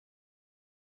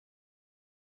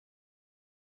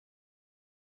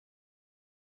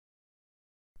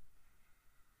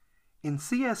In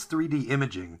CS3D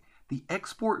imaging, the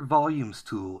Export Volumes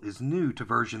tool is new to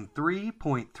version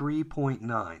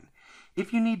 3.3.9.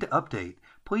 If you need to update,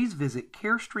 please visit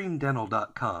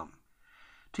carestreamdental.com.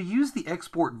 To use the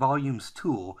Export Volumes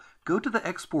tool, go to the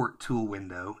Export tool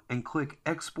window and click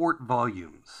Export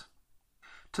Volumes.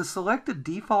 To select a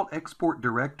default export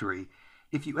directory,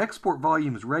 if you export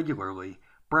volumes regularly,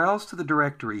 browse to the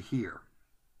directory here.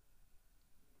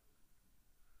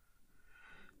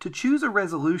 To choose a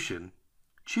resolution,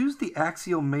 choose the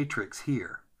axial matrix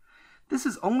here. This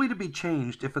is only to be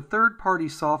changed if a third-party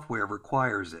software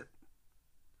requires it.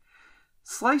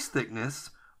 Slice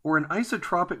thickness or an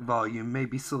isotropic volume may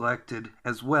be selected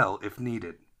as well if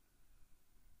needed.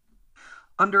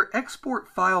 Under Export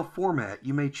File Format,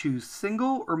 you may choose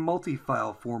single or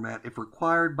multi-file format if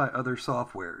required by other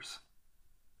softwares.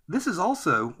 This is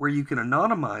also where you can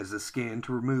anonymize the scan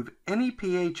to remove any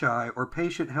PHI or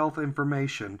patient health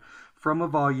information from a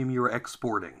volume you are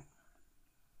exporting.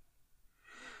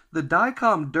 The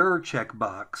DICOM DIR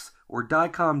checkbox, or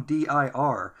DICOM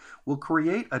DIR, will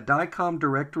create a DICOM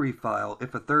directory file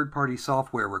if a third-party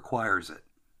software requires it.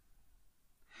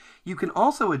 You can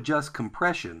also adjust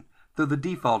compression, though the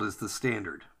default is the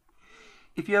standard.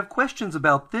 If you have questions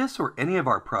about this or any of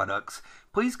our products,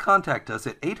 please contact us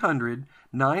at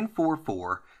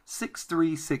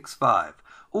 800-944-6365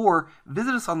 or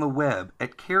visit us on the web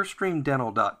at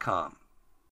carestreamdental.com.